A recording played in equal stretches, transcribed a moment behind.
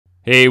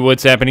Hey,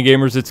 what's happening,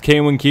 gamers? It's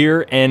K-Wink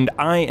here, and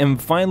I am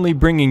finally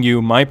bringing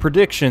you my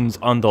predictions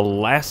on the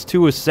last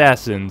two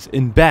assassins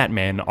in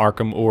Batman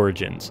Arkham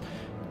Origins.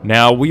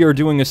 Now, we are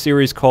doing a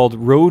series called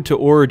Road to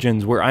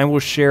Origins, where I will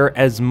share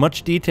as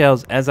much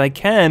details as I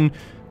can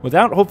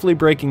without hopefully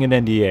breaking an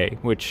NDA,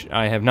 which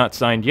I have not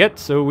signed yet,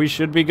 so we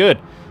should be good.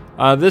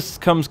 This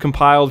comes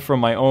compiled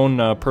from my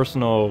own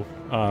personal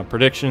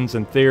predictions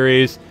and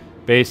theories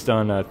based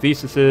on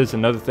theses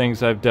and other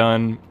things I've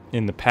done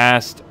in the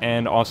past,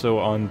 and also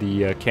on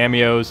the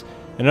cameos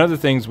and other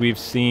things we've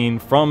seen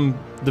from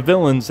the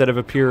villains that have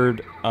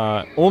appeared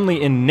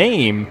only in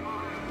name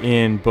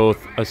in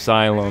both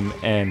Asylum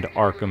and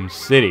Arkham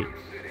City.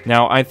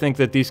 Now, I think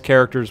that these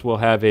characters will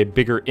have a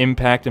bigger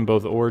impact in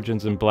both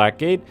Origins and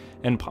Blackgate,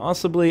 and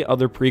possibly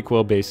other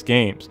prequel-based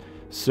games.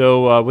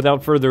 So,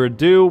 without further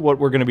ado, what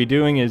we're going to be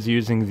doing is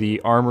using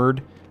the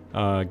armored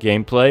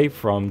gameplay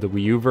from the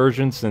Wii U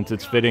version, since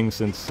it's fitting,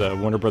 since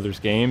Warner Brothers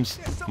Games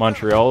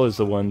Montreal is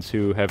the ones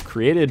who have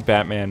created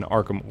Batman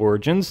Arkham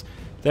Origins,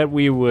 that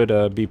we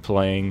would be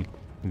playing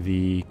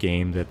the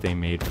game that they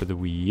made for the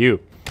Wii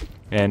U.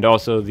 And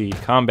also the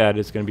combat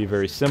is going to be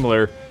very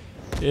similar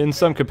in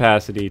some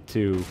capacity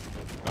to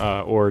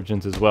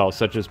Origins as well,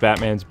 such as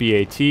Batman's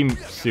BAT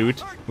suit,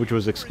 which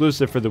was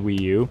exclusive for the Wii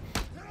U,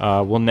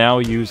 will now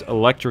use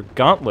electric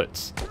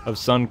gauntlets of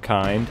some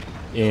kind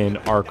in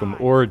Arkham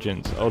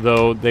Origins,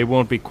 although they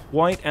won't be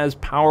quite as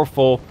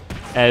powerful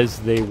as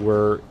they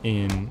were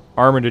in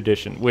Armored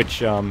Edition,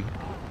 which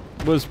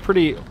was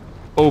pretty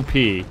OP,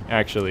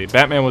 actually.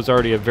 Batman was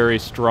already a very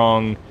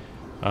strong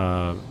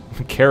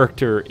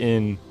character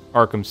in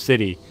Arkham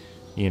City.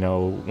 You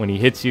know, when he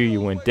hits you,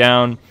 you went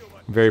down.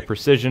 Very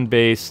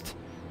precision-based.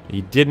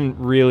 You didn't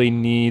really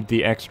need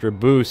the extra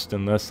boost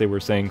unless they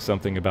were saying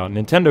something about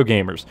Nintendo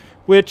gamers,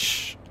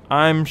 which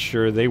I'm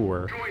sure they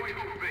were.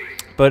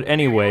 But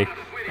anyway,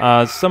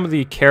 some of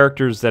the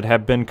characters that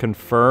have been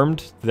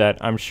confirmed that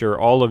I'm sure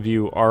all of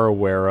you are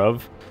aware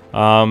of.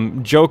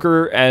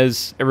 Joker,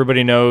 as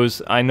everybody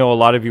knows, I know a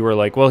lot of you are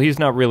like, well, he's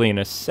not really an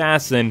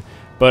assassin,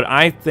 but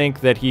I think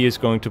that he is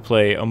going to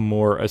play a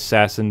more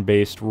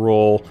assassin-based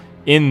role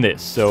in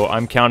this, so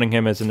I'm counting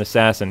him as an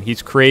assassin.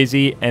 He's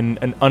crazy and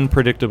an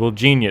unpredictable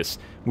genius.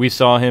 We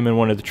saw him in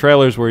one of the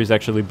trailers where he's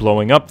actually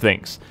blowing up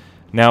things.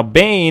 Now,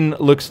 Bane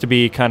looks to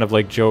be kind of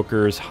like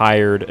Joker's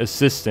hired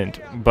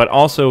assistant, but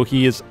also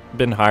he has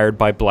been hired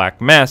by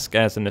Black Mask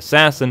as an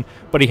assassin,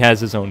 but he has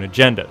his own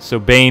agenda, so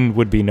Bane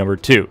would be number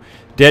 2.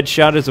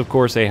 Deadshot is, of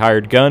course, a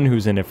hired gun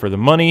who's in it for the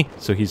money,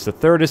 so he's the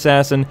 3rd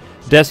assassin.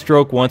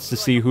 Deathstroke wants to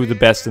see who the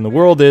best in the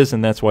world is,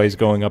 and that's why he's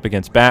going up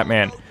against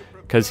Batman,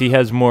 because he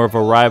has more of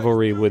a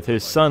rivalry with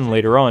his son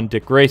later on,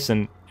 Dick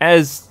Grayson,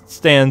 as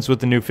stands with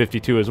the New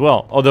 52 as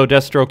well, although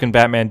Deathstroke and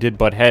Batman did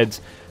butt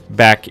heads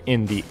back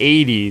in the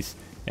 80s.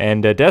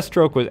 And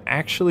Deathstroke was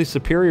actually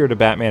superior to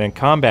Batman in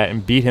combat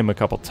and beat him a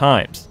couple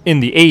times in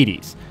the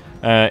 80s.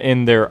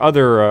 In their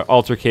other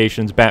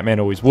altercations, Batman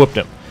always whooped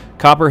him.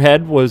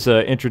 Copperhead was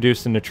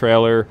introduced in the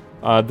trailer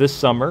this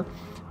summer,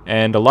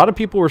 and a lot of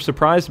people were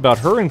surprised about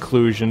her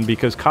inclusion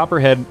because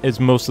Copperhead has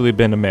mostly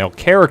been a male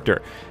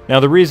character. Now,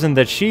 the reason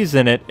that she's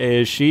in it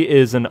is she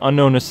is an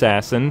unknown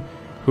assassin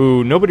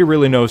who nobody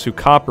really knows who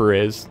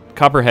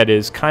Copperhead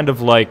is, kind of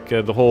like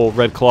the whole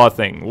Red Claw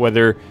thing,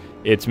 whether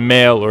it's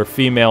male or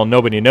female,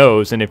 nobody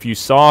knows, and if you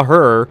saw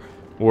her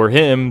or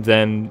him,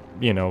 then,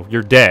 you know,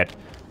 you're dead.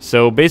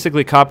 So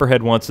basically,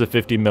 Copperhead wants the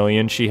 50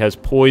 million. She has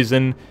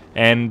poison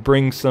and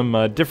brings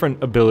some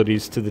different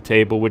abilities to the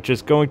table, which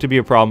is going to be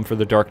a problem for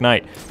the Dark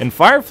Knight. And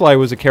Firefly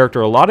was a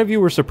character a lot of you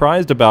were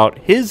surprised about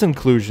his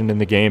inclusion in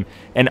the game,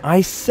 and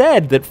I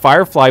said that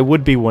Firefly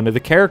would be one of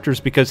the characters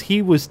because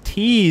he was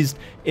teased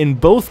in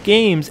both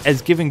games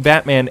as giving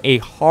Batman a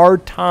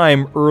hard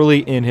time early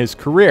in his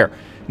career.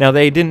 Now,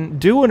 they didn't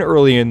do an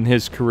early in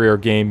his career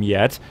game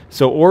yet,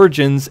 so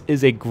Origins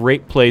is a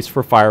great place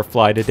for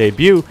Firefly to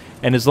debut,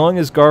 and as long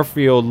as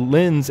Garfield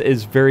Lynns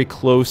is very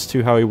close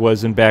to how he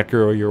was in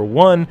Batgirl Year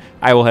 1,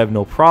 I will have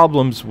no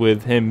problems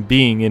with him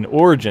being in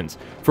Origins.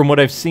 From what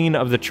I've seen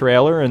of the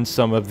trailer and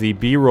some of the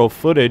B-roll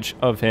footage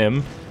of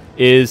him,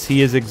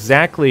 he is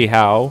exactly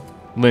how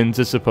Lynns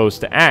is supposed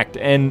to act,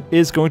 and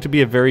is going to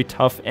be a very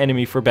tough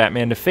enemy for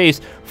Batman to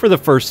face for the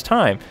first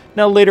time.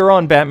 Now, later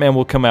on, Batman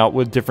will come out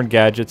with different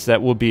gadgets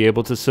that will be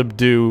able to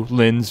subdue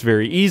Lynns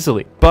very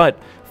easily, but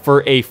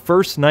for a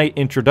first night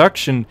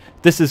introduction,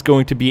 this is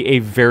going to be a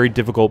very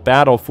difficult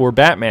battle for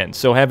Batman,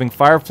 so having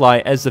Firefly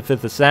as the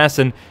 5th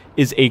assassin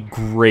is a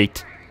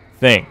great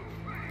thing.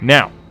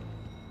 Now,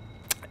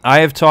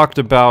 I have talked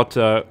about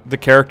the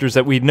characters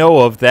that we know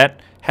of that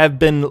have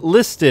been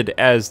listed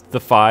as the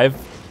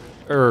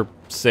 5, or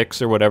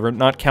 6 or whatever,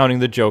 not counting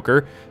the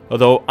Joker,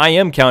 although I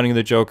am counting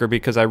the Joker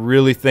because I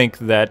really think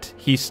that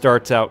he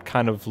starts out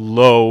kind of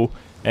low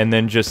and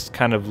then just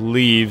kind of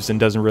leaves and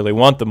doesn't really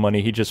want the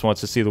money. He just wants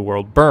to see the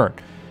world burn.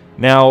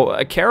 Now,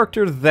 a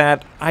character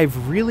that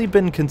I've really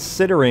been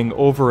considering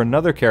over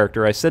another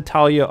character, I said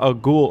Talia al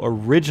Ghul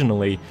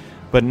originally,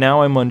 but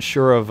now I'm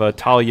unsure of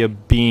Talia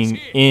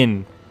being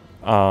in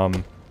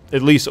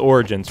at least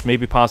Origins,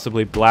 maybe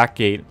possibly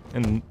Blackgate,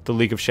 and the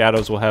League of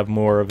Shadows will have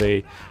more of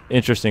a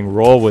interesting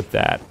role with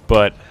that.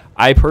 But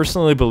I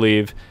personally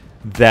believe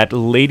that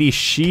Lady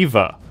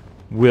Shiva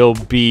will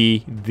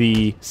be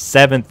the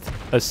 7th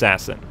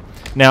assassin.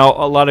 Now,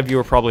 a lot of you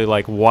are probably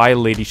like, why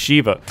Lady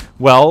Shiva?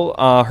 Well,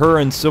 her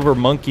and Silver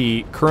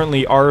Monkey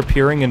currently are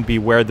appearing in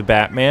Beware the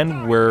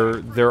Batman, where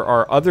there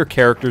are other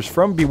characters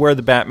from Beware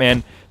the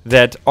Batman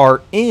that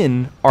are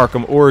in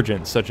Arkham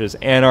Origins, such as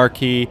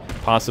Anarchy,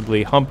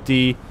 possibly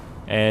Humpty,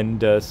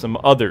 and some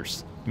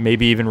others.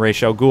 Maybe even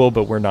Ra's al Ghul,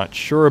 but we're not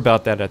sure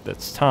about that at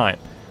this time.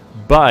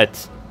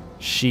 But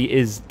she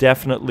is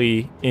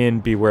definitely in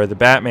Beware the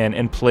Batman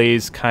and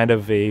plays kind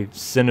of a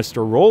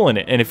sinister role in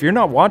it. And if you're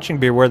not watching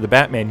Beware the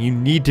Batman, you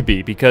need to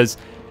be, because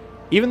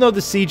even though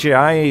the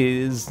CGI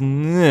is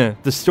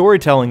the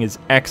storytelling is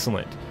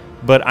excellent,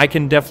 but I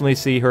can definitely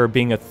see her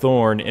being a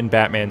thorn in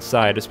Batman's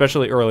side,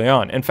 especially early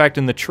on. In fact,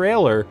 in the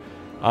trailer,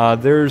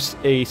 there's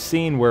a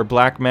scene where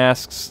Black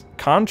Mask's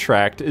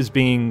contract is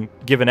being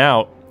given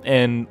out,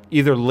 and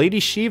either Lady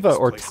Shiva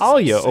or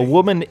Talia, a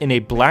woman in a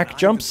black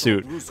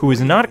jumpsuit who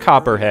is not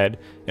Copperhead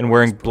and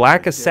wearing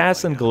black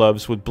assassin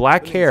gloves with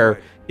black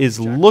hair, is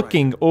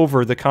looking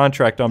over the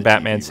contract on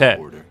Batman's head.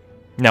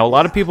 Now, a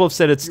lot of people have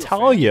said it's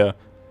Talia,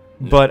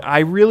 but I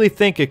really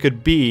think it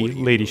could be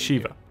Lady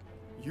Shiva.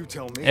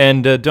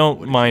 And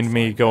don't mind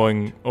me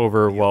going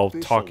over while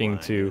talking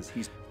to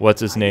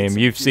what's-his-name.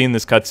 You've seen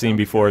this cutscene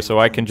before, so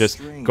I can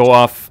just go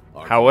off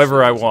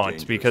however I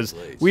want, because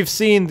we've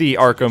seen the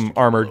Arkham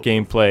Armored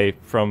gameplay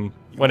from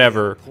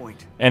whenever,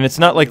 and it's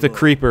not like the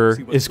Creeper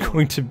is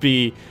going to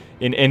be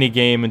in any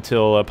game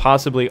until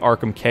possibly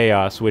Arkham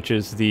Chaos, which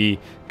is the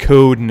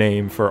code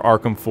name for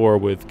Arkham 4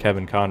 with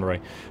Kevin Conroy.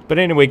 But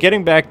anyway,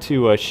 getting back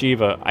to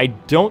Shiva, I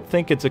don't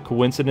think it's a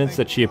coincidence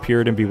that she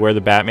appeared in Beware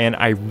the Batman.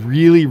 I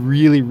really,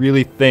 really,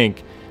 really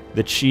think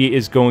that she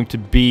is going to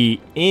be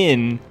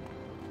in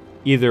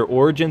either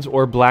Origins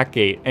or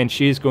Blackgate, and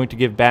she is going to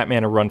give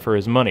Batman a run for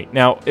his money.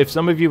 Now, if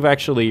some of you have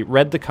actually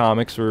read the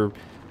comics or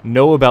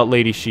know about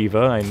Lady Shiva,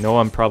 I know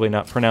I'm probably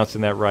not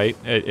pronouncing that right.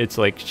 It's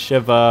like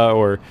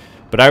Shiva,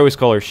 but I always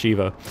call her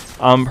Shiva.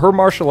 Her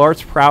martial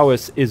arts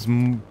prowess is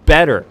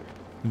better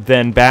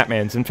than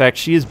Batman's. In fact,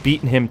 she has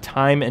beaten him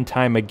time and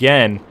time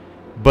again,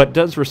 but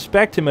does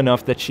respect him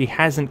enough that she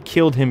hasn't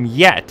killed him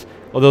yet.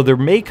 Although there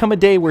may come a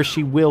day where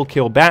she will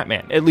kill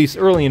Batman. At least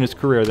early in his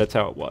career, that's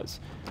how it was.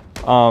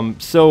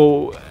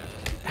 So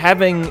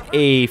having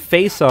a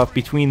face-off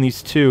between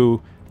these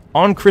two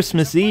on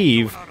Christmas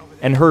Eve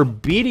and her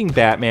beating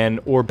Batman,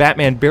 or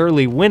Batman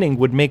barely winning,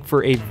 would make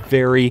for a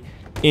very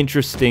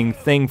interesting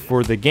thing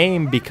for the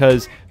game,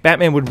 because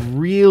Batman would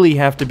really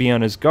have to be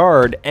on his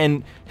guard,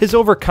 and his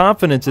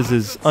overconfidence is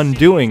his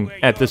undoing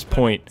at this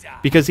point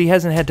because he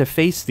hasn't had to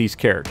face these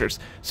characters.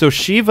 So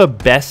Shiva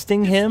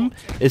besting him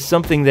is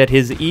something that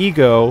his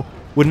ego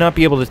would not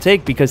be able to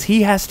take, because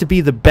he has to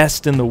be the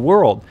best in the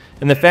world.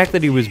 And the fact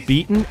that he was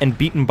beaten, and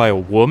beaten by a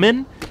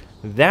woman,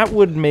 that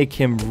would make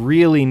him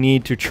really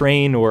need to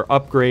train or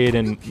upgrade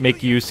and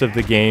make use of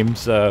the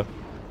game's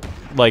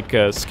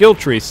skill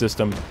tree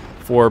system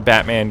for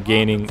Batman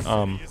gaining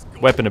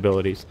weapon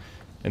abilities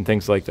and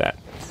things like that.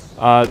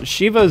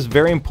 Shiva is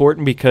very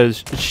important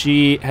because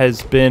she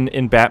has been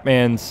in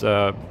Batman's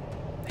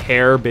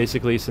hair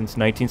basically since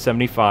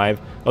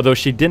 1975, although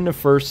she didn't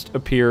first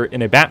appear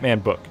in a Batman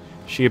book.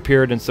 She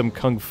appeared in some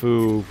Kung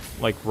Fu,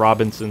 like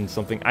Robinson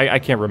something, I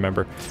can't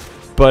remember.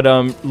 But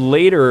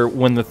later,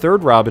 when the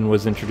third Robin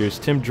was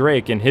introduced, Tim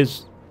Drake, in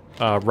his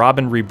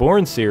Robin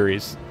Reborn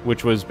series,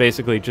 which was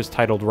basically just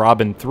titled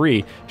Robin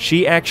 3,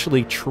 she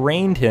actually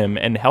trained him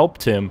and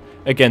helped him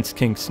against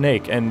King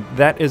Snake. And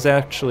that is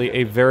actually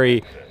a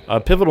very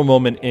pivotal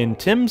moment in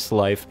Tim's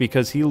life,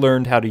 because he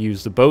learned how to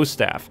use the bow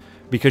staff,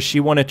 because she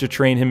wanted to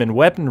train him in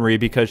weaponry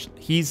because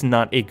he's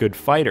not a good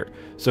fighter.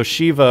 So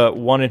Shiva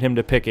wanted him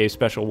to pick a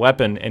special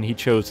weapon, and he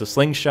chose a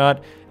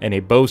slingshot and a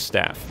bow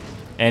staff.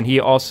 And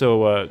he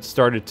also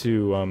started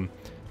to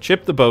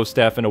chip the bow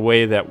staff in a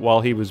way that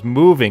while he was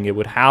moving, it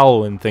would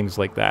howl and things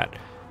like that,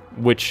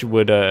 which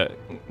would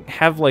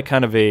have like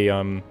kind of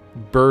a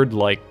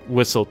bird-like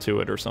whistle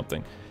to it or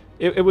something.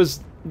 It was,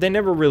 they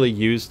never really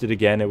used it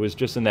again. It was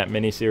just in that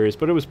miniseries,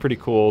 but it was pretty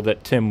cool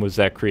that Tim was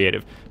that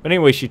creative. But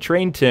anyway, she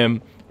trained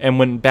Tim, and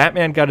when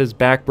Batman got his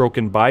back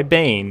broken by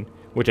Bane,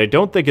 which I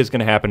don't think is going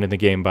to happen in the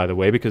game, by the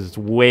way, because it's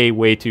way,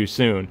 way too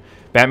soon.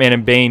 Batman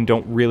and Bane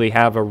don't really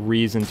have a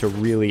reason to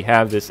really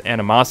have this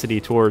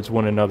animosity towards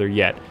one another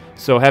yet.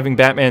 So having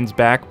Batman's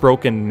back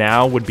broken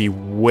now would be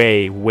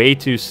way, way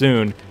too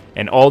soon,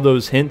 and all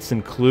those hints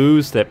and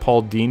clues that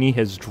Paul Dini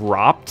has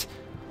dropped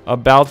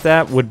about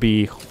that would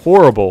be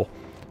horrible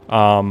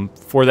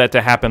for that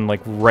to happen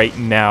like right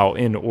now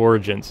in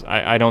Origins.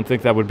 I don't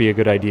think that would be a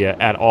good idea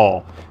at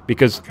all,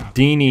 because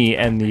Dini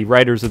and the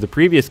writers of the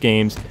previous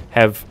games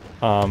have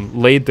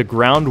laid the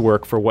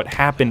groundwork for what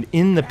happened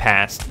in the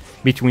past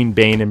between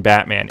Bane and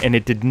Batman, and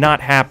it did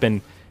not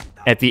happen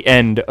at the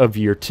end of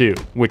year 2,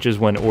 which is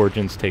when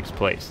Origins takes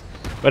place.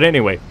 But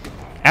anyway,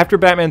 After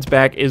Batman's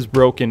back is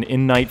broken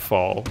in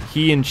Nightfall,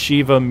 he and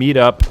Shiva meet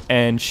up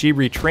and she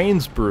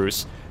retrains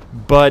Bruce,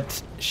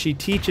 but she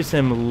teaches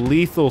him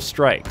lethal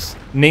strikes,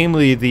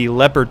 namely the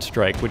leopard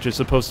strike, which is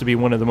supposed to be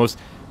one of the most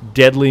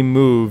deadly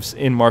moves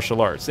in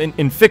martial arts,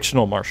 in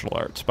fictional martial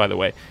arts, by the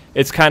way.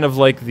 It's kind of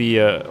like the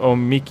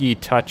Omiki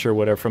touch or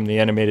whatever from the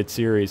animated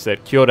series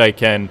that Kyodai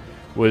Ken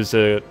was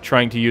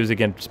trying to use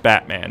against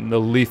Batman, the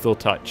lethal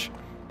touch.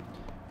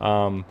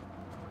 But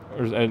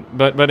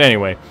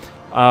anyway,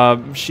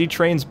 she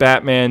trains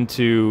Batman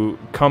to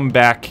come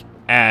back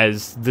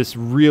as this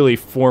really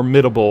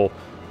formidable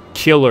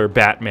killer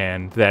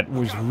Batman that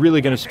was really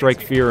going to strike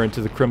fear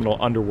into the criminal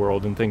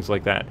underworld and things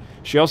like that.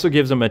 She also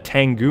gives him a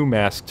Tengu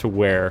Mask to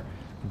wear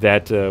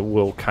that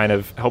will kind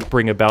of help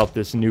bring about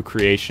this new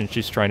creation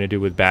she's trying to do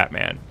with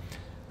Batman.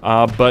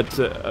 But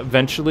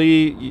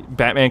eventually,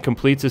 Batman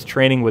completes his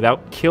training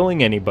without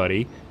killing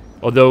anybody,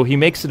 although he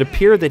makes it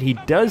appear that he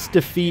does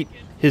defeat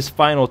his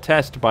final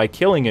test by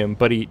killing him,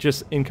 but he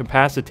just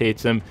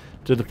incapacitates him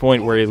to the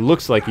point where he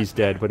looks like he's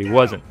dead, but he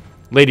wasn't.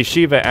 Lady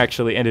Shiva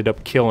actually ended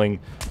up killing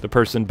the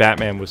person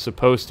Batman was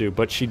supposed to,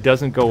 but she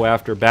doesn't go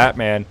after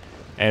Batman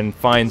and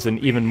finds an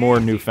even more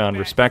newfound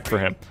respect for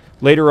him.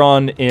 Later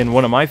on in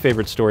one of my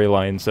favorite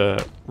storylines,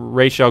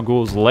 Ra's al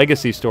Ghul's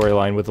Legacy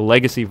storyline with the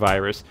Legacy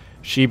virus,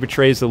 she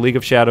betrays the League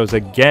of Shadows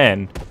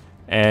again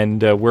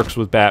and works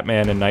with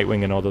Batman and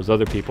Nightwing and all those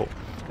other people.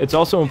 It's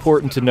also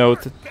important to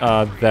note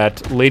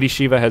that Lady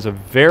Shiva has a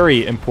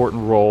very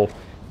important role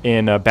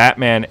in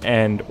Batman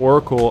and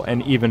Oracle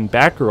and even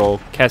Batgirl,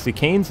 Cassie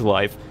Cain's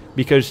life,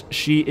 because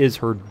she is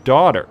her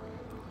daughter.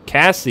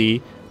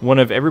 Cassie, one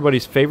of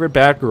everybody's favorite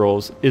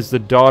Batgirls, is the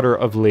daughter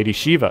of Lady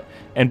Shiva.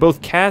 And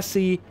both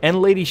Cassie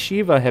and Lady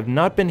Shiva have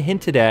not been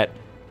hinted at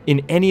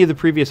in any of the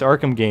previous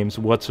Arkham games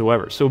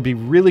whatsoever. So it'd be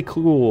really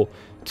cool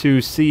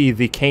to see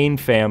the Cain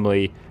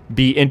family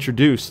be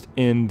introduced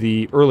in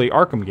the early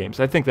Arkham games.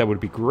 I think that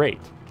would be great.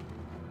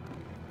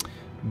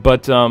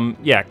 But,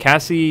 yeah,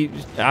 Cassie,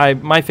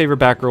 my favorite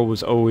Batgirl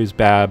was always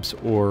Babs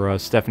or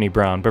Stephanie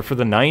Brown. But for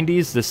the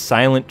 90s, this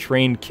silent,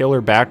 trained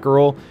killer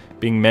Batgirl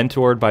being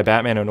mentored by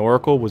Batman and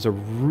Oracle was a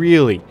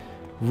really,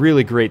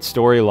 really great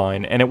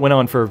storyline, and it went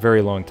on for a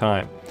very long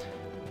time.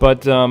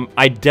 But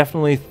I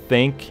definitely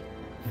think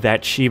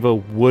that Shiva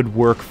would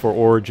work for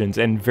Origins,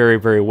 and very,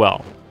 very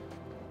well.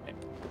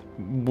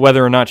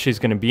 Whether or not she's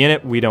going to be in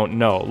it, we don't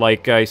know.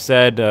 Like I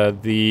said,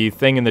 the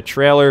thing in the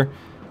trailer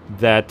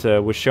that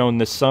was shown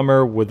this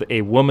summer with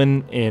a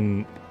woman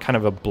in kind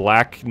of a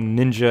black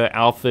ninja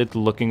outfit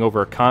looking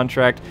over a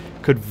contract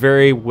could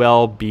very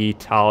well be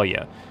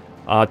Talia.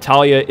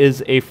 Talia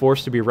is a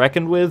force to be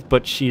reckoned with,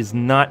 but she's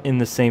not in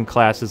the same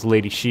class as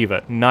Lady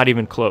Shiva, not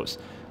even close.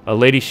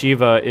 Lady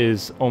Shiva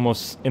is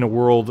almost in a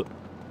world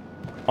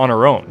on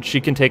her own.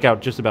 She can take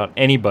out just about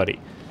anybody.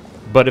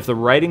 But if the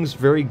writing's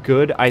very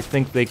good, I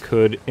think they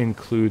could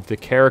include the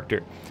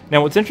character.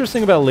 Now, what's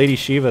interesting about Lady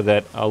Shiva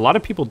that a lot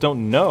of people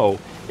don't know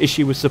is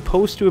she was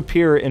supposed to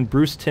appear in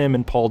Bruce Timm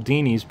and Paul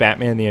Dini's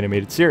Batman the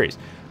Animated Series.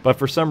 But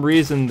for some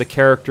reason, the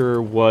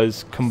character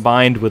was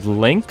combined with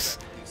Lynx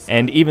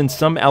and even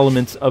some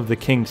elements of the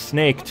King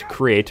Snake to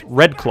create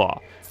Red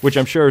Claw, which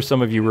I'm sure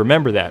some of you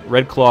remember that.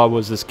 Red Claw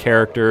was this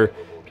character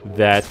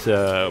that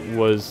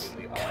was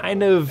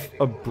kind of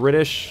a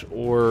British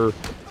or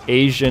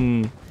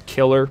Asian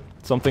killer,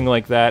 something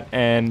like that,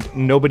 and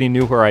nobody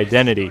knew her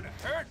identity.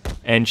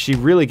 And she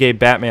really gave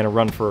Batman a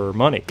run for her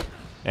money,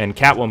 and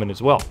Catwoman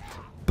as well.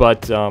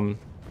 But,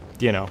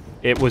 you know,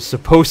 it was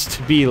supposed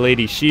to be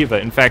Lady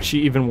Shiva. In fact, she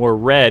even wore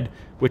red,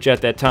 which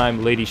at that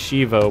time, Lady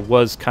Shiva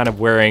was kind of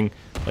wearing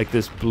like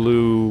this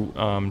blue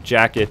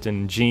jacket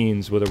and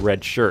jeans with a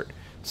red shirt.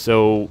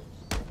 So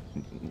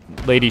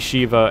Lady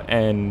Shiva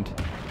and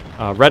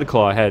Red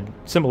Claw had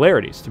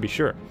similarities, to be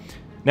sure.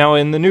 Now,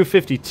 in the New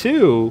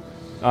 52,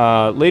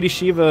 Lady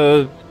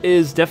Shiva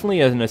is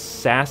definitely an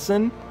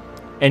assassin,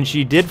 and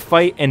she did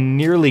fight and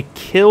nearly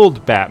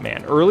killed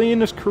Batman. Early in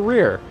his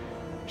career,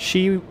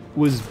 she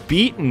was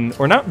beaten,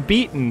 or not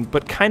beaten,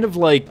 but kind of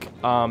like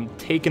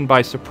taken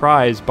by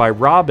surprise by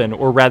Robin,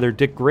 or rather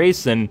Dick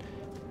Grayson,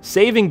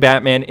 saving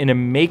Batman in a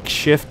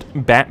makeshift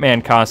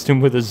Batman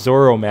costume with a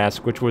Zorro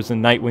mask, which was a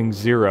Nightwing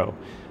Zero.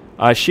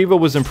 Shiva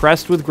was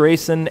impressed with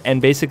Grayson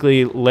and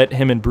basically let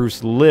him and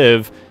Bruce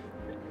live,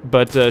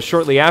 but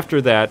shortly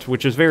after that,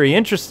 which is very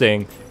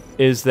interesting,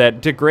 is that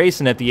Dick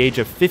Grayson at the age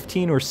of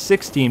 15 or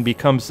 16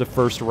 becomes the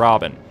first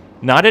Robin.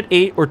 Not at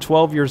 8 or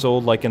 12 years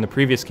old like in the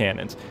previous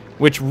canons,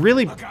 which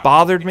really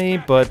bothered me,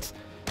 but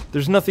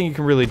there's nothing you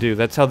can really do.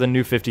 That's how the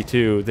New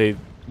 52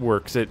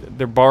 works.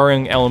 They're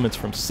borrowing elements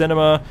from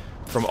cinema,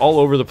 from all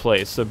over the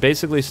place. So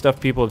basically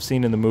stuff people have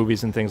seen in the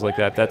movies and things like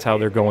that. That's how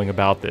they're going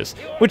about this,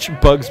 which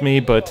bugs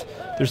me, but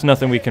there's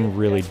nothing we can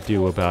really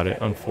do about it,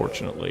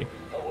 unfortunately.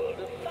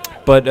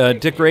 But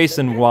Dick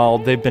Grayson, while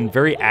they've been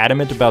very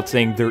adamant about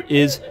saying there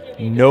is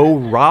no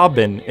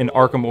Robin in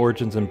Arkham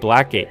Origins and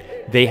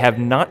Blackgate, they have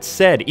not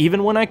said,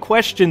 even when I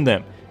questioned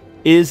them,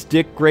 is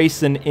Dick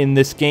Grayson in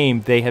this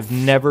game, they have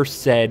never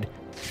said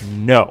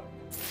no.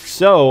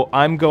 So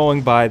I'm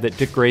going by that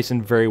Dick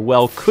Grayson very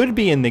well could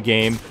be in the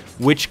game,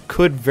 which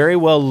could very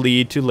well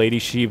lead to Lady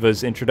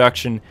Shiva's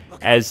introduction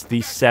as the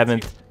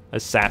 7th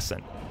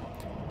assassin.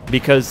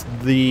 Because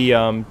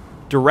the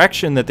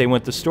direction that they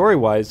went the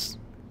story-wise,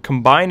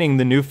 combining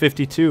the New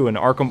 52 and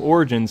Arkham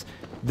Origins,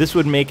 this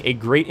would make a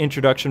great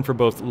introduction for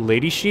both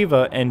Lady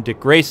Shiva and Dick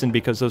Grayson,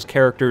 because those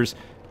characters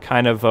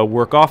kind of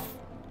work off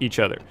each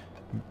other.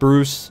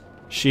 Bruce,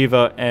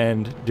 Shiva,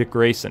 and Dick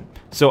Grayson.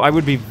 So I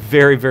would be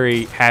very,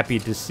 very happy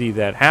to see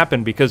that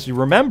happen, because you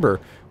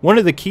remember, one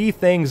of the key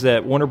things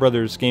that Warner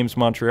Brothers Games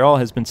Montreal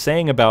has been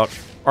saying about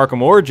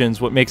Arkham Origins,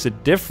 what makes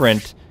it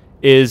different,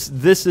 is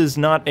this is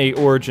not a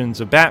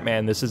Origins of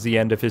Batman, this is the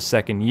end of his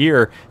 2nd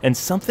year, and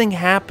something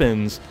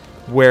happens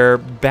where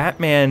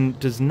Batman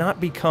does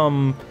not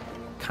become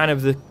kind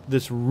of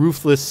this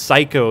ruthless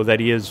psycho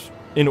that he is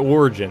in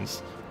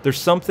Origins. There's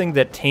something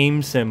that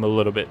tames him a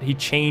little bit. He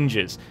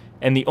changes.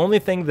 And the only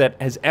thing that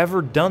has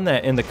ever done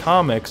that in the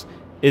comics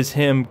is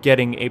him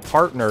getting a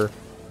partner,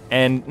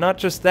 and not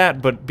just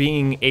that, but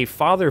being a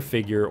father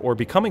figure or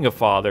becoming a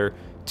father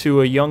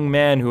to a young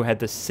man who had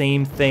the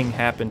same thing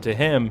happen to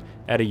him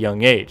at a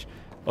young age.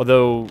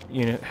 Although,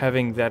 you know,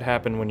 having that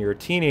happen when you're a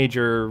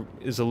teenager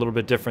is a little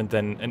bit different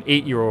than an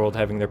 8-year-old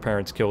having their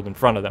parents killed in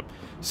front of them.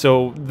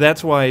 So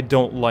that's why I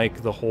don't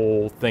like the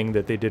whole thing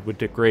that they did with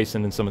Dick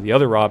Grayson and some of the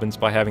other Robins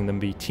by having them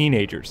be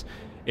teenagers.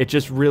 It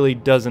just really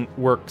doesn't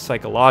work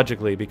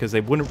psychologically, because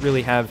they wouldn't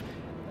really have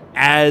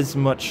as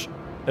much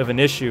of an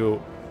issue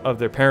of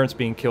their parents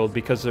being killed,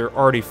 because they're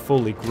already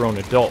fully grown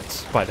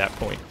adults by that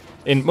point.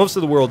 In most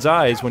of the world's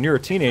eyes, when you're a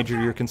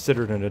teenager, you're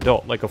considered an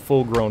adult, like a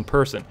full-grown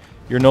person.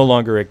 You're no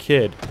longer a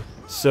kid.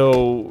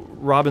 So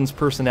Robin's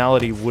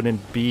personality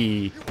wouldn't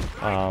be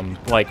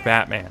like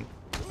Batman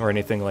or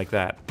anything like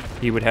that.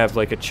 He would have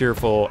like a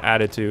cheerful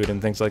attitude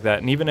and things like that.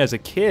 And even as a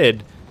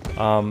kid,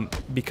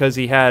 because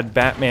he had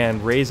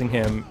Batman raising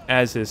him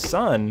as his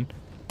son,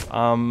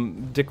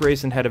 Dick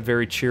Grayson had a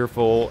very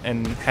cheerful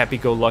and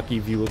happy-go-lucky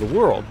view of the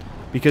world,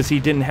 because he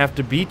didn't have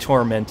to be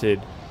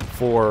tormented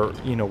for,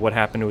 you know, what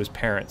happened to his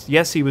parents.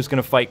 Yes, he was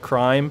going to fight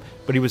crime,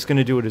 but he was going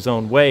to do it his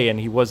own way, and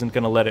he wasn't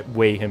going to let it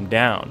weigh him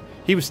down.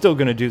 He was still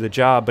going to do the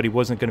job, but he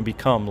wasn't going to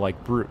become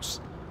like Bruce.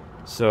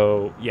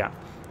 So, yeah.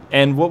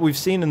 And what we've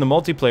seen in the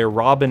multiplayer,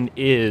 Robin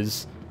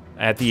is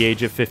at the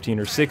age of 15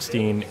 or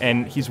 16,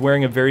 and he's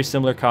wearing a very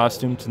similar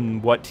costume to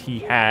what he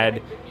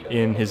had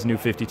in his New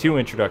 52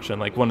 introduction,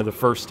 like one of the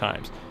first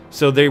times.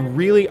 So they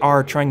really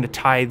are trying to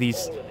tie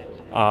these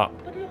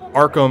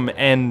Arkham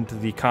and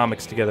the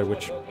comics together,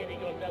 which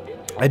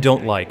I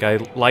don't like. I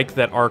like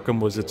that Arkham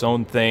was its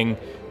own thing,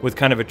 with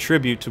kind of a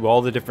tribute to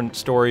all the different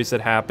stories that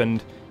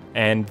happened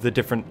and the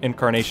different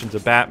incarnations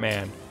of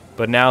Batman.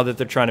 But now that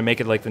they're trying to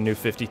make it like the New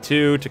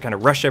 52, to kind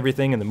of rush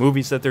everything in the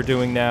movies that they're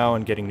doing now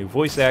and getting new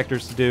voice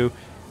actors to do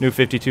New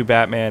 52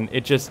 Batman,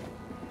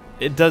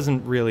 it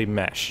doesn't really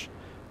mesh.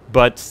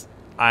 But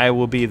I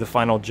will be the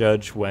final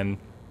judge when,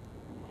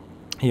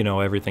 you know,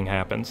 everything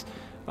happens.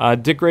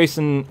 Dick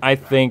Grayson, I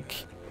think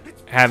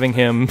having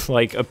him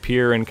like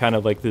appear in kind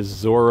of like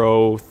this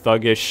Zorro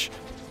thuggish,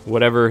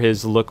 whatever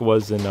his look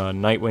was in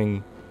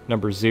Nightwing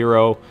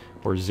 #0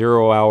 or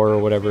 0 Hour or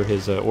whatever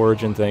his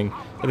origin thing,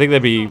 I think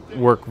that'd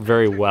work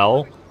very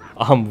well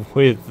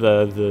with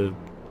the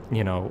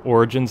you know,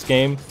 Origins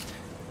game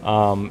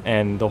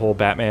and the whole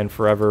Batman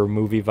Forever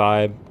movie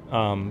vibe.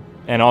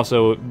 And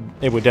also,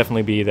 it would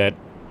definitely be that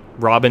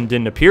Robin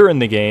didn't appear in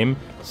the game,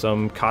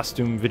 some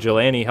costume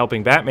vigilante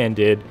helping Batman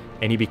did,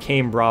 and he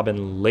became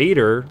Robin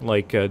later,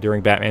 like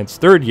during Batman's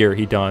 3rd year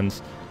he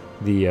dons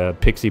the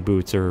pixie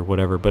boots or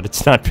whatever, but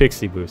it's not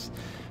pixie boots.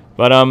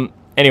 But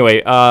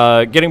anyway,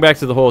 getting back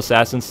to the whole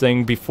Assassins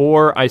thing,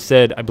 before I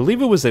said, I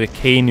believe it was a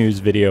K-News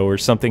video or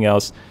something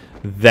else,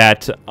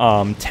 that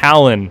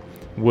Talon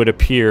would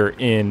appear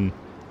in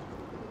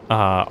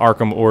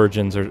Arkham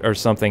Origins or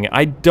something.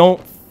 I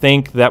don't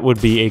think that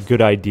would be a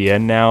good idea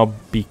now,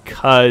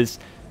 because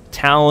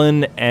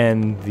Talon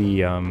and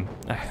the I'm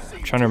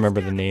trying to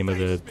remember the name of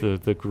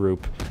the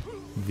group,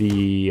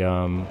 the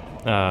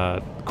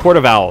Court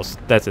of Owls,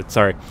 that's it,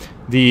 sorry,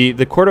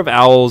 the Court of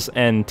Owls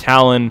and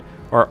Talon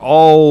are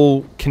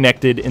all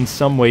connected in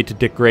some way to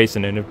Dick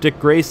Grayson, and if Dick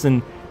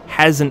Grayson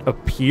hasn't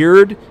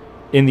appeared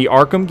in the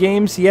Arkham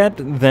games yet,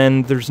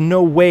 then there's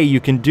no way you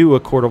can do a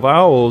Court of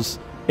Owls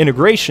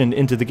integration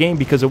into the game,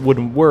 because it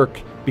wouldn't work,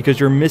 because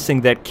you're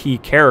missing that key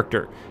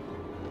character.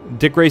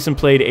 Dick Grayson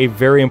played a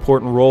very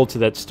important role to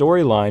that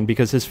storyline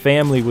because his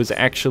family was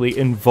actually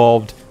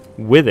involved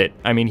with it.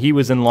 I mean, he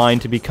was in line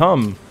to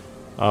become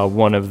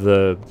one of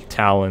the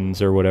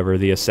Talons or whatever,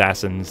 the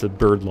assassins, the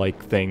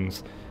bird-like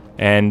things.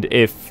 And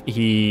if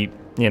he,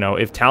 you know,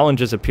 if Talon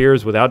just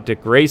appears without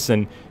Dick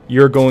Grayson,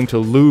 you're going to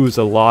lose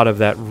a lot of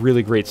that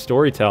really great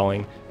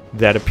storytelling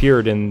that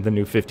appeared in the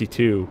New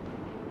 52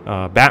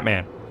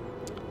 Batman.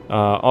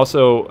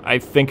 Also, I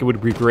think it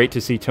would be great to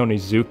see Tony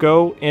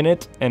Zuko in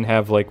it and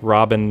have like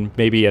Robin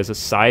maybe as a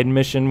side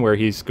mission where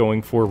he's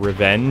going for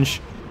revenge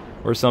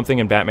or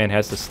something, and Batman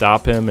has to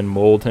stop him and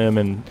mold him,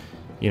 and,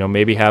 you know,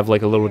 maybe have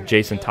like a little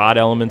Jason Todd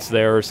elements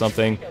there or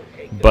something.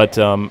 But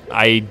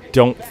I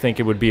don't think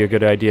it would be a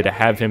good idea to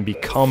have him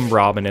become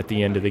Robin at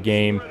the end of the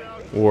game,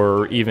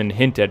 or even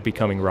hint at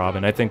becoming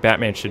Robin. I think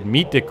Batman should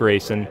meet Dick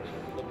Grayson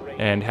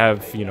and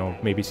have, you know,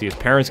 maybe see his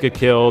parents get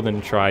killed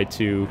and try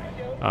to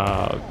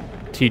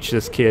teach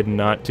this kid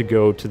not to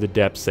go to the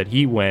depths that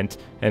he went,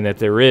 and that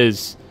there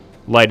is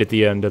light at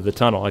the end of the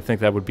tunnel. I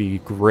think that would be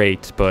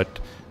great, but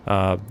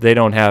they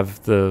don't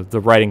have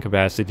the writing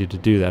capacity to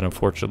do that,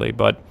 unfortunately.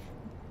 But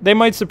they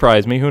might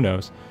surprise me, who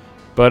knows.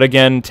 But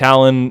again,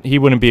 Talon, he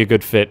wouldn't be a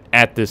good fit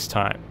at this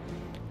time.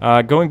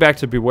 Going back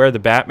to Beware the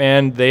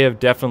Batman, they have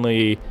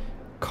definitely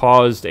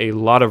caused a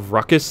lot of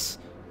ruckus,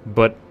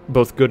 but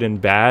both good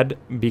and bad,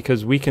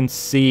 because we can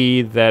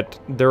see that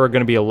there are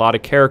going to be a lot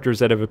of characters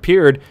that have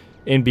appeared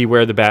in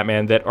Beware the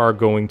Batman that are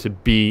going to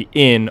be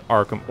in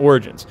Arkham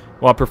Origins.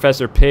 While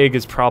Professor Pig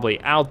is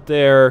probably out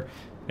there,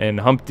 and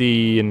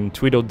Humpty and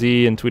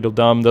Tweedledee and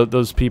Tweedledum,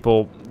 those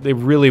people, they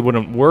really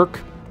wouldn't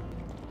work.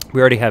 We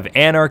already have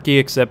Anarchy,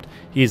 except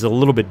he's a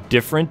little bit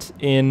different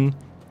in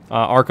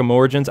Arkham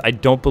Origins. I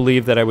don't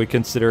believe that I would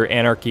consider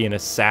Anarchy an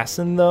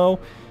assassin, though,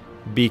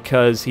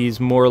 because he's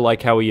more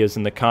like how he is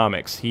in the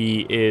comics.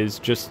 He is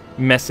just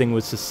messing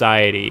with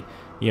society.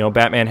 You know,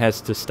 Batman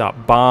has to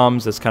stop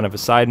bombs. That's kind of a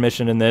side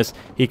mission in this.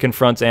 He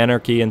confronts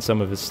Anarchy and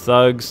some of his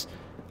thugs.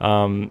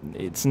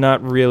 It's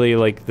not really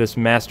like this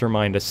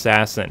mastermind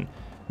assassin.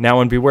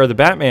 Now, in Beware the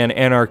Batman,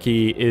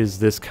 Anarchy is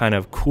this kind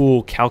of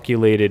cool,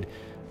 calculated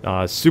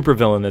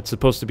supervillain that's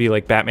supposed to be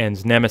like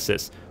Batman's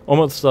nemesis.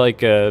 Almost like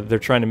they're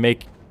trying to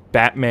make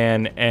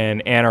Batman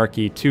and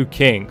Anarchy two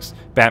kings.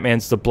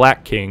 Batman's the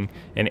Black King,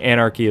 and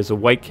Anarchy is a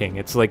White King.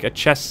 It's like a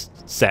chess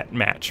set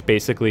match,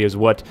 basically, is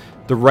what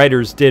the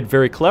writers did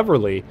very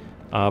cleverly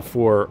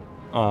for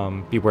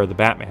Beware the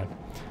Batman.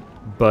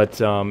 But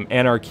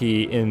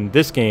Anarchy in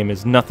this game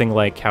is nothing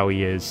like how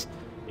he is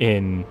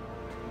in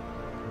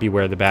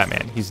Beware the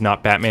Batman. He's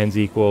not Batman's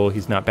equal.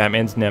 He's not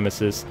Batman's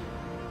nemesis.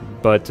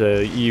 But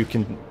you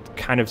can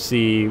kind of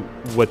see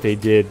what they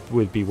did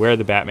with Beware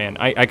the Batman.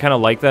 I kind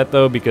of like that,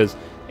 though, because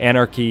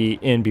Anarchy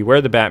in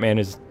Beware the Batman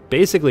is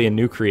basically a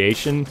new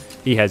creation.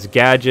 He has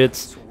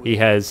gadgets. He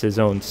has his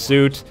own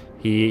suit.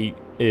 He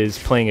is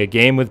playing a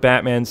game with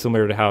Batman,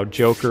 similar to how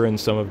Joker and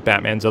some of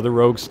Batman's other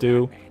rogues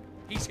do.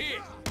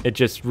 It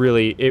just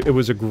really, it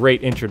was a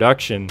great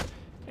introduction.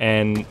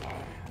 And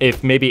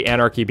if maybe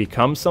Anarchy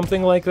becomes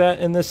something like that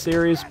in this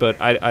series, but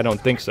I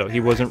don't think so. He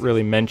wasn't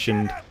really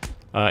mentioned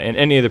in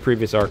any of the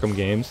previous Arkham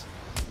games.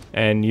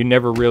 And you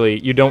never really,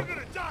 you don't,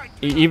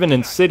 even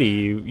in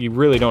City, you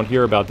really don't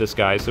hear about this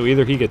guy. So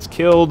either he gets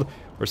killed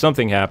or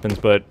something happens,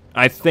 but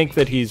I think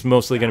that he's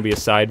mostly going to be a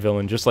side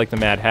villain, just like the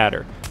Mad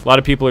Hatter. A lot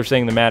of people are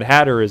saying the Mad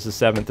Hatter is the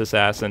 7th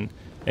assassin,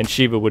 and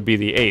Shiva would be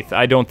the 8th.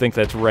 I don't think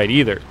that's right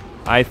either.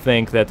 I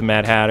think that the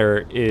Mad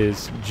Hatter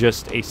is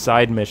just a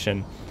side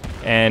mission.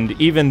 And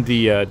even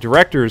the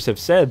directors have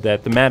said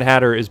that the Mad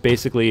Hatter is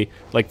basically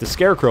like the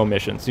Scarecrow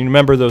missions. You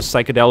remember those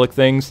psychedelic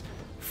things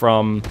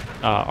from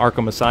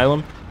Arkham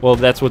Asylum? Well,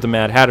 that's what the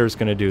Mad Hatter is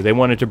going to do. They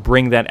wanted to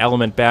bring that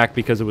element back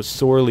because it was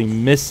sorely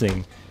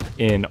missing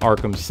in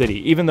Arkham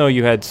City. Even though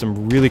you had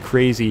some really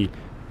crazy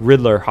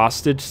Riddler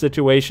hostage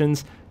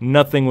situations,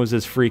 nothing was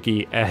as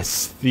freaky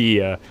as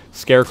the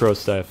Scarecrow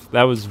stuff.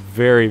 That was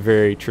very,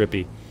 very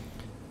trippy.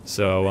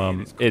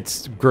 So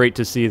it's great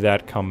to see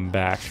that come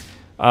back.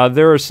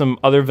 There are some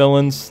other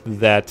villains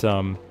that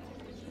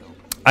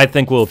I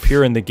think will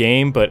appear in the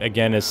game, but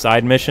again as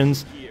side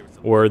missions,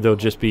 or they'll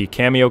just be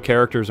cameo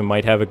characters and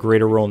might have a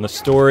greater role in the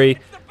story.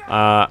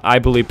 I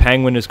believe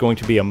Penguin is going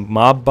to be a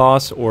mob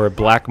boss or a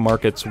black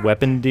market's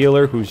weapon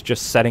dealer who's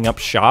just setting up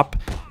shop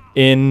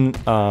in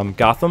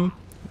Gotham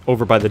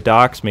over by the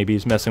docks. Maybe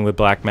he's messing with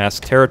Black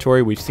Mask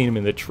territory. We've seen him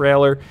in the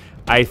trailer.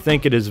 I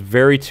think it is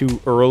very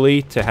too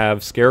early to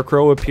have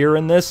Scarecrow appear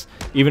in this,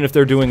 even if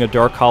they're doing a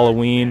Dark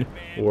Halloween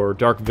or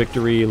Dark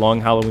Victory,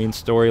 Long Halloween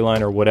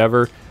storyline or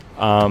whatever.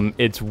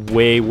 It's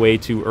way, way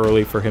too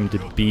early for him to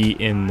be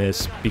in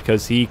this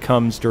because he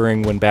comes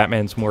during when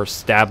Batman's more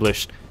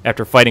established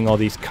after fighting all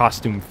these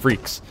costume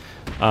freaks.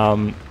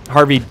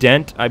 Harvey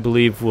Dent, I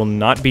believe, will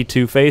not be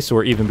Two-Face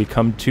or even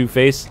become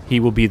Two-Face. He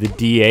will be the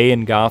DA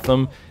in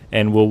Gotham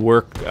and will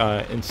work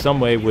in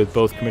some way with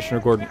both Commissioner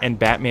Gordon and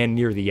Batman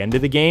near the end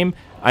of the game.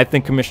 I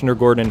think Commissioner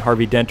Gordon and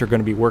Harvey Dent are going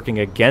to be working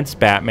against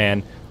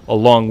Batman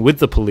along with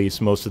the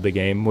police most of the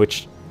game,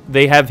 which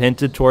they have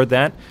hinted toward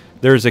that.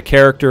 There's a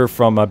character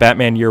from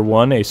Batman Year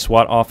One, a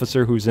SWAT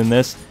officer who's in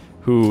this,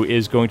 who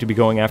is going to be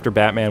going after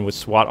Batman with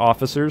SWAT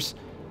officers,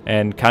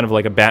 and kind of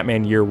like a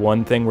Batman Year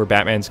One thing where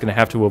Batman's going to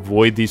have to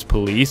avoid these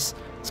police.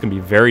 It's going to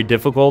be very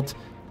difficult,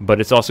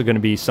 but it's also going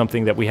to be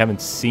something that we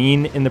haven't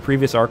seen in the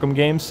previous Arkham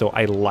games, so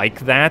I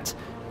like that,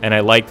 and I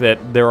like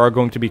that there are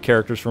going to be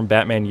characters from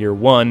Batman Year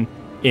One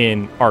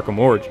in Arkham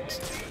Origins.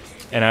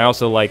 And I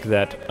also like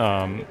that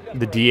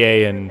the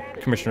DA and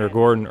Commissioner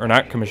Gordon, or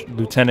not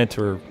Lieutenant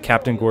or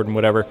Captain Gordon,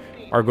 whatever,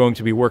 are going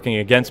to be working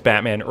against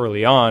Batman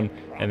early on,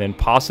 and then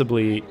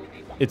possibly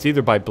it's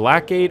either by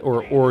Blackgate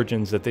or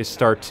Origins that they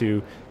start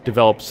to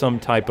develop some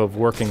type of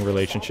working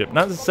relationship.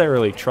 Not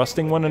necessarily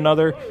trusting one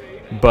another,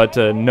 but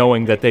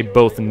knowing that they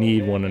both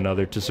need one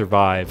another to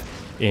survive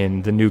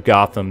in the new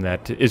Gotham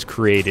that is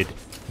created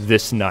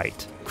this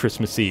night,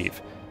 Christmas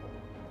Eve.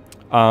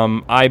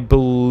 I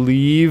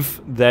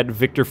believe that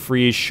Victor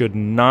Fries should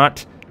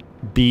not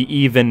be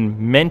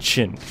even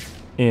mentioned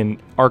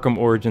in Arkham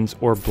Origins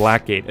or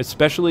Blackgate,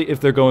 especially if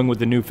they're going with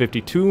the new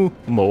 52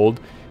 mold,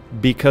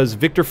 because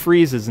Victor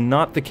Fries is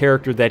not the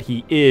character that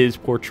he is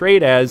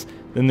portrayed as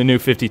in the new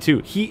 52.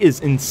 He is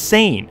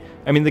insane.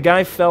 I mean, the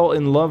guy fell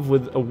in love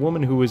with a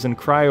woman who was in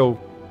cryogenics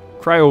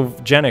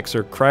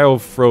or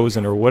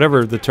cryofrozen or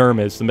whatever the term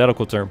is, the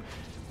medical term.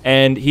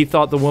 And he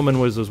thought the woman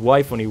was his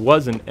wife when he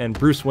wasn't, and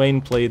Bruce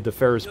Wayne played the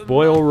Ferris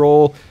Boyle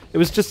role. It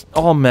was just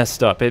all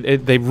messed up.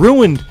 They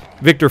ruined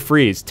Victor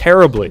Fries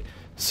terribly.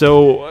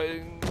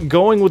 So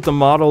going with the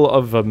model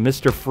of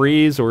Mr.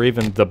 Freeze or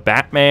even the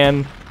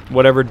Batman,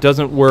 whatever,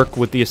 doesn't work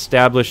with the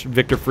established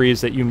Victor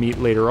Fries that you meet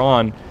later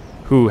on,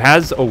 who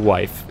has a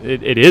wife.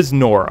 It is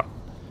Nora.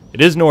 It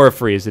is Nora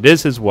Fries. It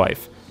is his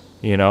wife,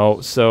 you know.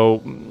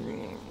 So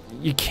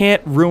you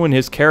can't ruin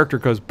his character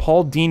because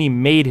Paul Dini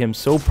made him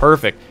so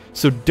perfect.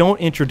 So don't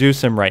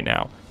introduce him right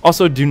now.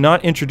 Also, do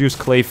not introduce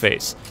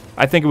Clayface.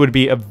 I think it would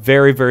be a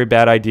very, very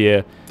bad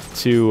idea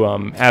to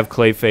have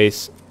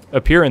Clayface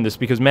appear in this,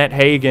 because Matt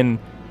Hagen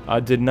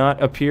did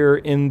not appear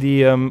in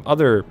the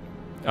other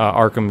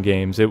Arkham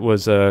games. It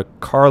was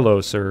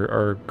Carlos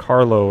or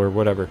Carlo or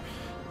whatever.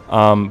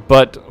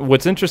 But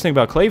what's interesting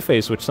about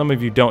Clayface, which some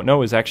of you don't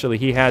know, is actually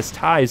he has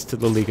ties to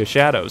the League of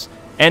Shadows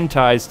and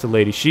ties to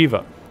Lady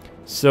Shiva.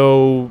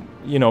 So,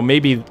 you know,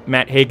 maybe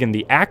Matt Hagen,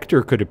 the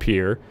actor, could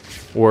appear,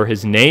 or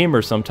his name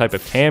or some type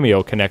of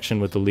cameo connection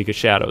with the League of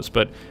Shadows.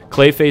 But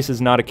Clayface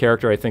is not a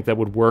character I think that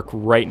would work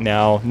right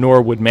now,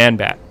 nor would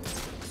Man-Bat.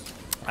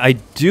 I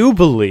do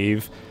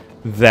believe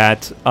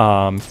that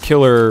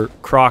Killer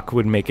Croc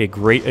would make a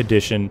great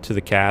addition to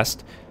the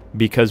cast,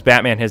 because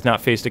Batman has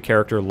not faced a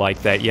character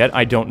like that yet.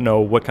 I don't know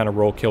what kind of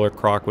role Killer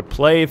Croc would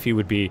play, if he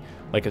would be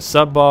like a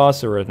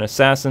sub-boss or an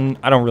assassin.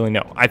 I don't really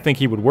know. I think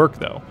he would work,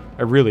 though.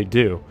 I really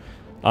do.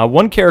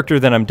 One character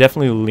that I'm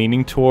definitely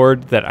leaning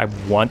toward that I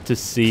want to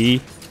see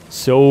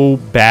so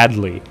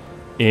badly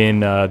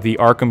in the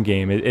Arkham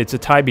game, it's a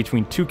tie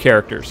between two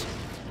characters,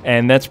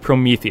 and that's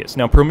Prometheus.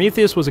 Now,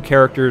 Prometheus was a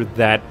character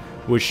that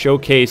was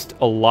showcased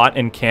a lot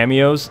in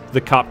cameos. The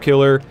cop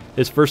killer,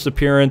 his first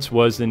appearance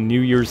was in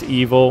New Year's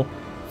Evil,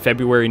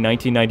 February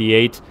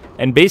 1998,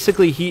 and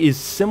basically he is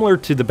similar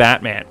to the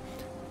Batman,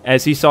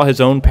 as he saw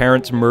his own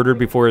parents murdered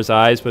before his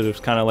eyes, but it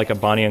was kind of like a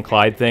Bonnie and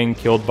Clyde thing,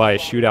 killed by a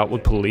shootout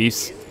with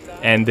police,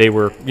 and they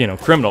were, you know,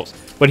 criminals.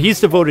 But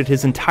he's devoted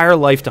his entire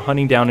life to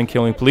hunting down and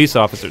killing police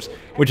officers,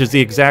 which is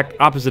the exact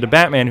opposite of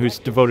Batman, who's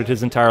devoted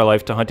his entire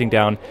life to hunting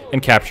down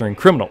and capturing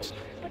criminals.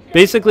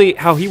 Basically,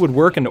 how he would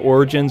work in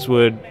Origins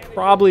would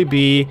probably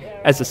be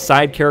as a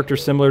side character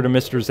similar to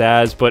Mr.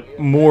 Zsasz, but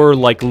more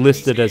like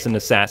listed as an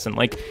assassin.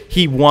 Like,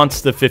 he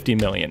wants the 50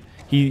 million.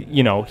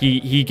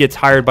 He gets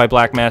hired by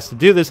Black Mask to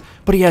do this,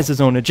 but he has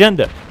his own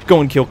agenda. Go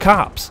and kill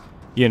cops,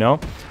 you know?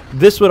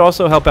 This would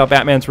also help out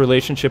Batman's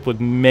relationship with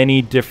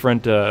many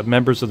different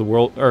members of the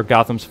world, or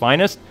Gotham's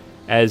finest,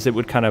 as it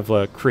would kind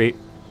of create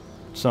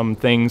some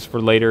things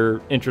for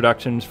later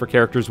introductions for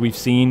characters we've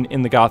seen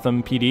in the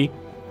Gotham PD,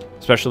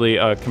 especially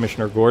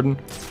Commissioner Gordon.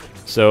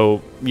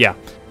 So, yeah.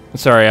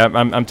 Sorry,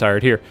 I'm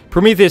tired here.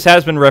 Prometheus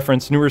has been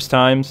referenced numerous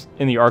times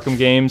in the Arkham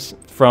games,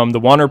 from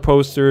the Warner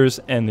posters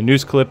and the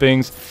news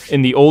clippings,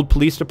 in the old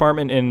police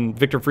department in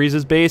Victor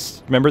Fries's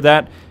base. Remember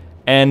that?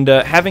 And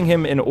having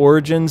him in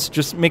Origins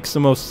just makes the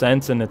most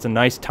sense, and it's a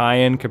nice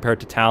tie-in compared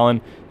to Talon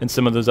and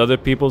some of those other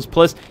people's.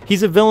 Plus,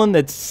 he's a villain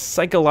that's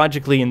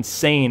psychologically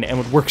insane and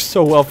would work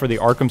so well for the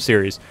Arkham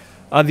series.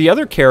 The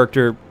other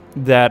character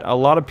that a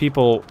lot of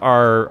people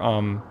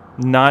are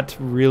not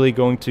really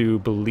going to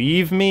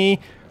believe me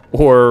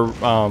or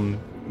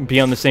be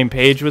on the same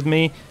page with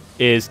me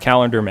is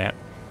Calendar Man.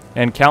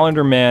 And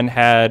Calendar Man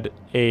had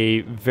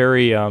a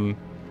very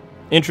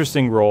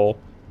interesting role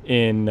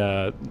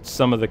in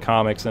some of the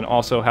comics, and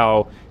also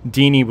how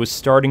Dini was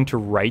starting to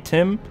write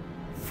him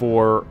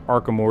for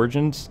Arkham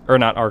Origins, or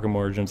not Arkham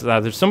Origins,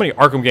 there's so many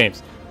Arkham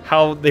games,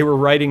 how they were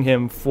writing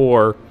him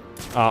for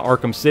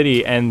Arkham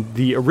City and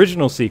the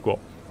original sequel.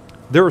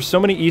 There were so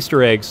many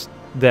Easter eggs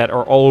that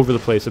are all over the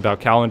place about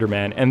Calendar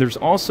Man, and there's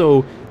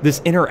also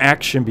this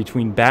interaction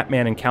between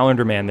Batman and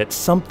Calendar Man, that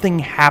something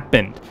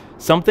happened.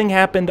 Something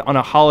happened on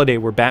a holiday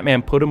where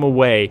Batman put him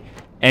away,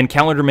 and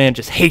Calendar Man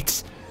just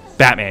hates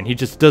Batman. He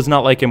just does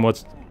not like him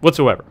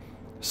whatsoever.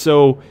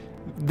 So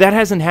that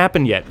hasn't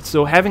happened yet.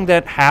 So having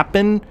that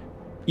happen,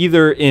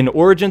 either in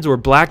Origins or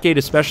Blackgate,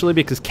 especially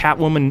because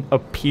Catwoman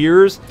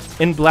appears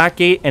in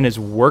Blackgate and is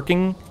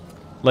working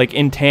like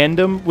in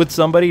tandem with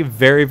somebody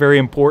very, very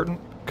important.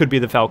 Could be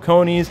the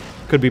Falcones,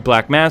 could be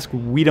Black Mask,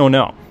 we don't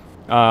know.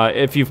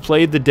 If you've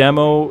played the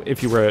demo,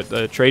 if you were at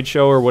a trade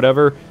show or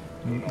whatever,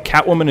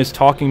 Catwoman is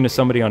talking to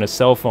somebody on a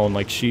cell phone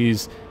like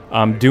she's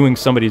doing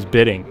somebody's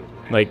bidding.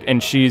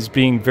 And she's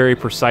being very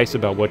precise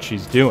about what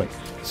she's doing.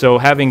 So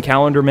having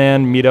Calendar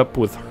Man meet up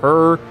with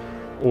her,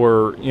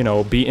 or, you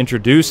know, be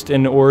introduced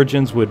in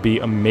Origins would be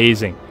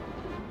amazing.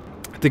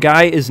 The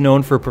guy is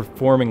known for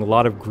performing a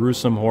lot of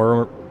gruesome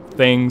horror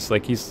things.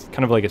 Like, he's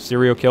kind of like a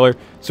serial killer.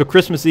 So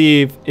Christmas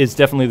Eve is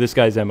definitely this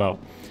guy's MO.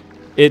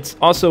 It's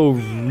also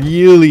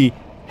really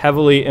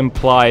heavily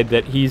implied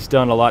that he's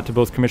done a lot to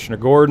both Commissioner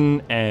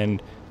Gordon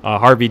and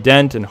Harvey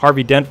Dent. And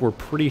Harvey Dent, we're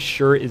pretty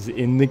sure, is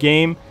in the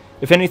game.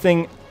 If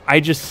anything, I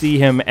just see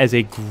him as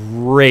a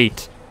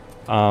great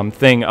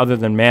thing other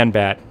than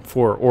Man-Bat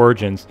for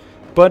Origins.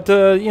 But,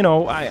 you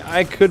know,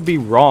 I could be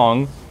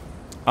wrong.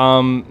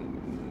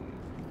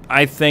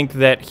 I think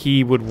that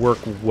he would work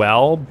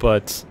well,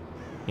 but,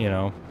 you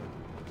know,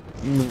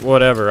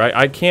 whatever.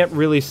 I can't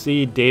really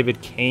see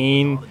David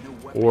Cain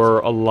or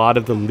a lot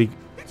of the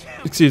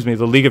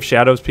League of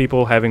Shadows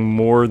people having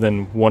more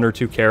than 1 or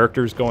 2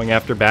 characters going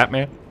after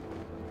Batman.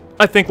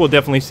 I think we'll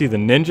definitely see the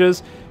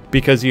ninjas,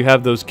 because you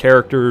have those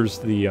characters,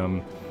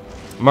 the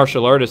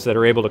martial artists that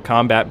are able to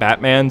combat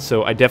Batman,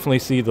 so I definitely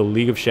see the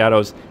League of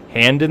Shadows'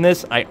 hand in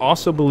this. I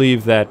also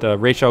believe that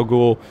Ra's al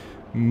Ghul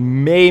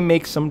may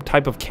make some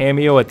type of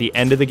cameo at the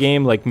end of the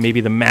game, like maybe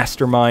the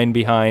mastermind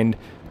behind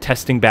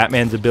testing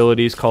Batman's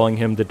abilities, calling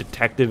him the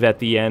detective at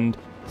the end,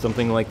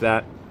 something like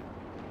that.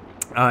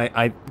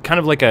 I kind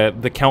of like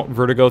the Count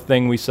Vertigo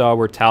thing we saw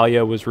where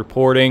Talia was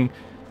reporting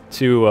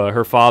to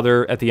her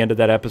father at the end of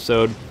that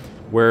episode,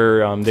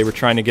 where they were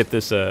trying to get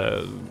this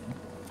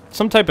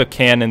some type of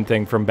canon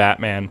thing from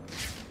Batman,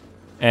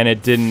 and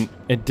it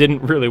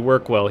didn't really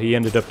work well. He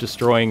ended up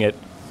destroying it,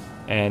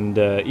 and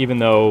even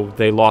though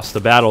they lost the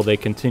battle, they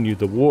continued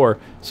the war.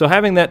 So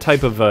having that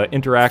type of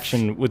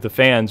interaction with the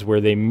fans, where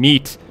they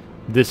meet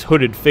this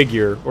hooded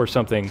figure or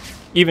something,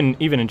 even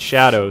in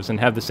Shadows, and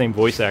have the same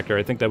voice actor,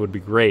 I think that would be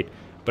great.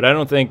 But I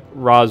don't think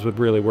Ra's would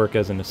really work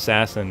as an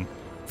assassin,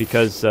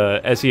 because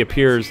as he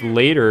appears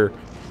later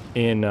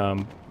in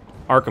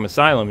Arkham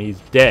Asylum, he's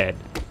dead.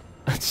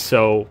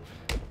 So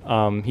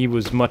he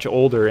was much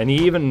older, and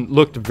he even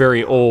looked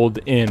very old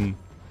in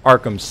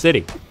Arkham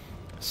City.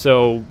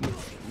 So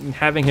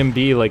having him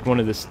be like one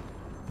of this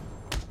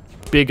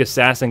big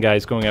assassin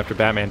guys going after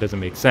Batman doesn't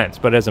make sense.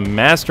 But as a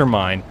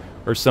mastermind,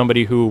 or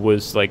somebody who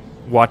was like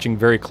watching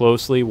very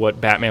closely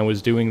what Batman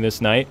was doing this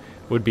night,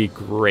 would be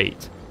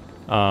great.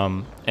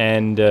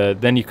 And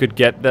then you could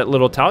get that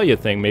little Talia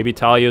thing. Maybe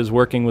Talia is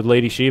working with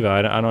Lady Shiva.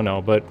 I don't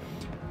know, but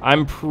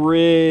I'm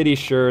pretty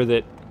sure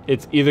that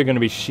it's either going to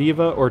be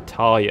Shiva or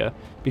Talia,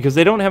 because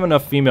they don't have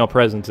enough female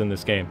presence in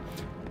this game.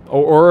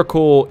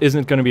 Oracle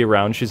isn't going to be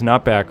around. She's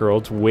not Batgirl.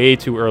 It's way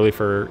too early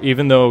for her.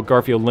 Even though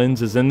Garfield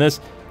Lynns is in this,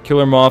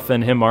 Killer Moth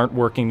and him aren't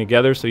working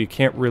together, so you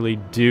can't really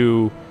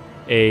do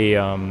a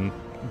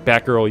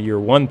Batgirl Year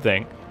 1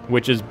 thing,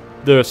 which is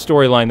the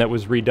storyline that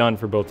was redone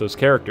for both those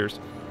characters.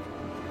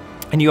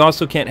 And you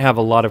also can't have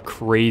a lot of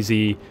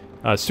crazy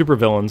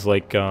supervillains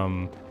like,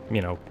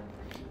 you know,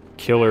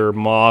 Killer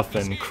Moth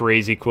and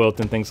Crazy Quilt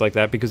and things like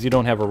that, because you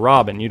don't have a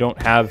Robin. You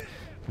don't have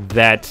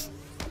that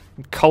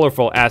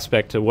colorful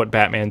aspect to what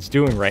Batman's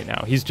doing right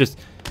now. He's just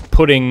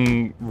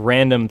putting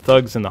random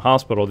thugs in the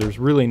hospital. There's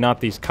really not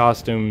these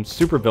costume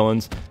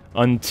supervillains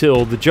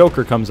until the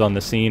Joker comes on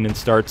the scene and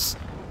starts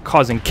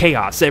causing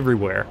chaos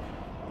everywhere.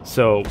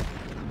 So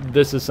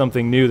this is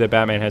something new that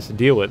Batman has to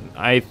deal with.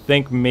 I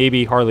think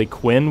maybe Harley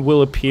Quinn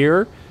will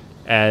appear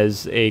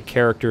as a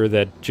character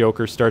that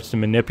Joker starts to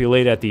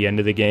manipulate at the end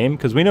of the game,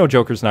 because we know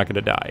Joker's not going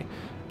to die.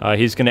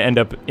 He's going to end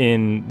up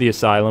in the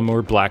Asylum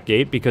or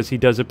Blackgate, because he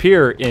does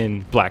appear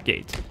in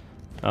Blackgate.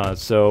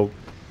 So,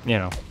 you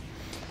know,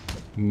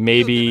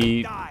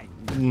 maybe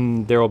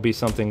there will be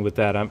something with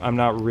that. I'm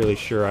not really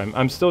sure.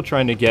 I'm still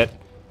trying to get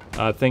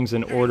things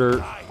in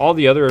order. All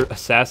the other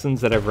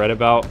assassins that I've read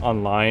about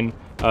online,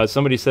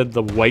 somebody said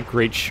the White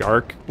Great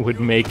Shark would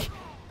make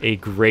a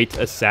great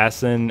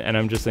assassin, and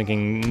I'm just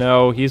thinking,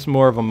 no, he's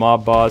more of a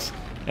mob boss.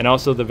 And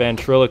also the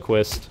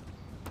Ventriloquist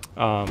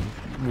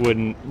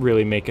wouldn't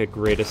really make a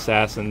great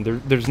assassin.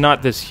 There's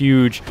not this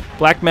huge...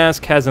 Black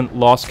Mask hasn't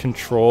lost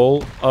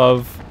control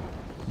of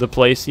the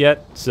place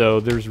yet, so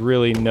there's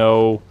really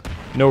no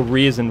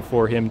reason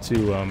for him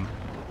to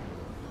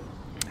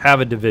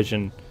have a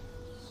division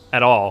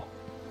at all.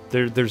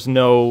 There's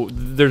no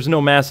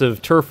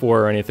massive turf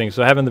war or anything,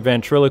 so having the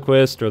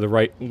Ventriloquist or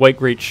the White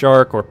Great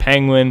Shark or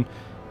Penguin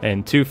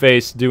and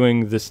Two-Face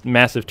doing this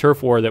massive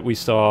turf war that we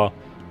saw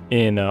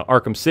in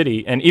Arkham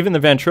City, and even the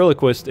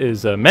Ventriloquist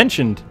is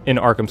mentioned in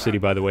Arkham City,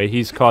 by the way.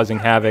 He's causing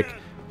havoc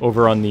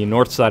over on the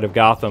north side of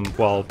Gotham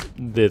while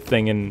the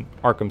thing in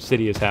Arkham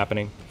City is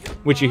happening,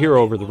 which you hear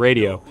over the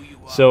radio.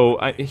 So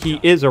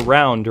he is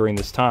around during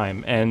this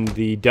time, and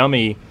the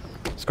dummy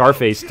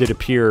Scarface did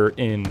appear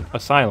in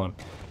Asylum.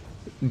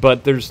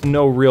 But there's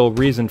no real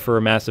reason for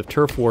a massive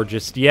turf war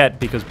just yet,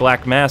 because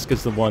Black Mask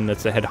is the one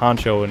that's the head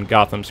honcho in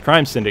Gotham's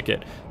crime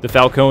syndicate. The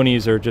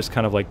Falcones are just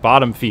kind of like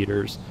bottom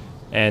feeders,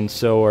 and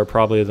so are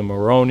probably the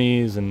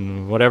Moronis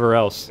and whatever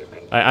else.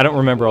 I don't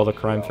remember all the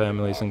crime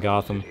families in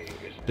Gotham.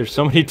 There's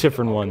so many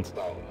different ones.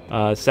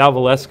 Sal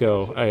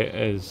Valesco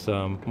is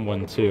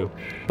one too.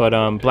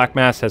 But Black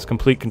Mask has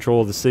complete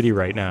control of the city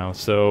right now,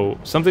 so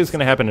something's going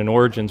to happen in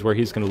Origins where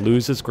he's going to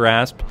lose his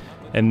grasp,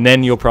 and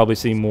then you'll probably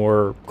see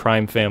more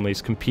crime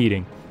families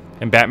competing.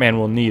 and Batman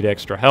will need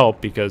extra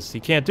help because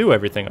he can't do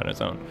everything on his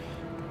own.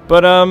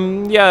 But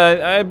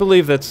yeah, I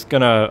believe that's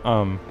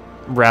gonna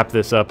wrap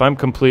this up. I'm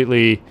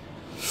completely,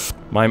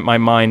 my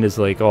mind is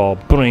like all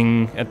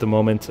bling at the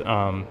moment.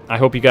 I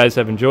hope you guys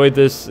have enjoyed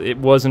this. It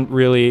wasn't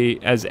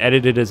really as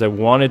edited as I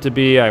wanted to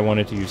be. I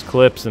wanted to use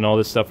clips and all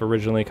this stuff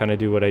originally, kind of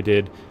do what I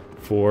did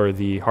for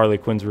the Harley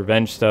Quinn's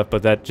revenge stuff,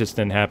 but that just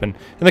didn't happen.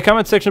 In the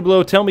comment section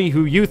below, tell me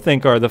who you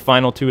think are the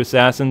final 2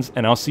 assassins,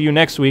 and I'll see you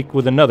next week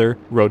with another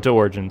Road to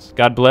Origins.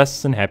 God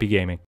bless and happy gaming.